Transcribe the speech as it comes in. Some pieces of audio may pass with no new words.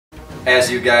as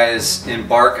you guys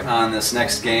embark on this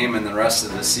next game and the rest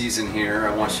of the season here,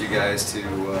 I want you guys to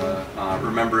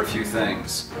remember a few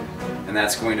things, and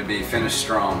that's going to be finish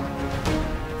strong.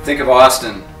 Think of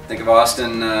Austin. Think of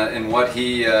Austin and what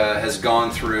he has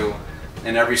gone through,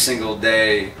 and every single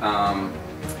day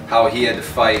how he had to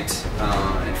fight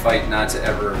and fight not to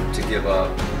ever to give up.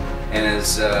 And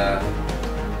as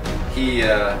he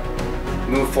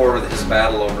moved forward with his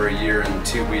battle over a year and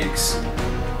 2 weeks,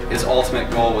 his ultimate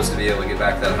goal was to be able to get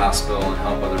back to that hospital and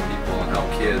help other people and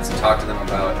help kids and talk to them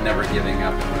about never giving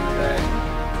up and winning the day.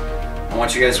 I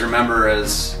want you guys to remember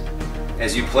as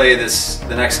you play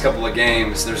the next couple of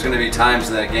games, there's going to be times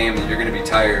in that game that you're going to be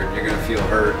tired, you're going to feel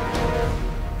hurt.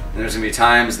 And there's going to be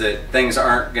times that things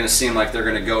aren't going to seem like they're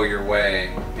going to go your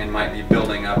way and might be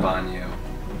building up on you.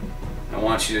 I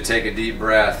want you to take a deep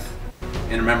breath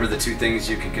and remember the two things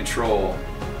you can control,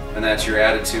 and that's your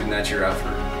attitude and that's your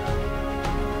effort.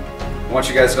 I want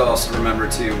you guys to also remember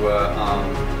to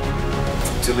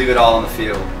leave it all on the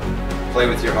field. Play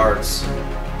with your hearts.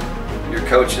 Your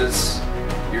coaches,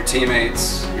 your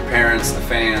teammates, your parents, the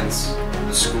fans,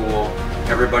 the school,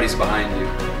 everybody's behind you.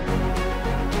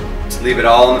 Just leave it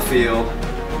all on the field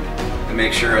and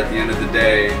make sure at the end of the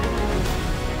day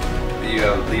that you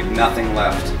leave nothing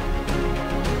left.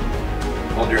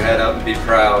 Hold your head up and be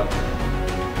proud.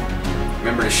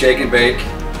 Remember to shake and bake. You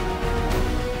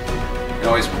can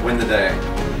always win the day.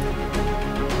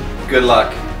 Good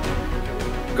luck.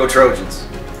 Go Trojans.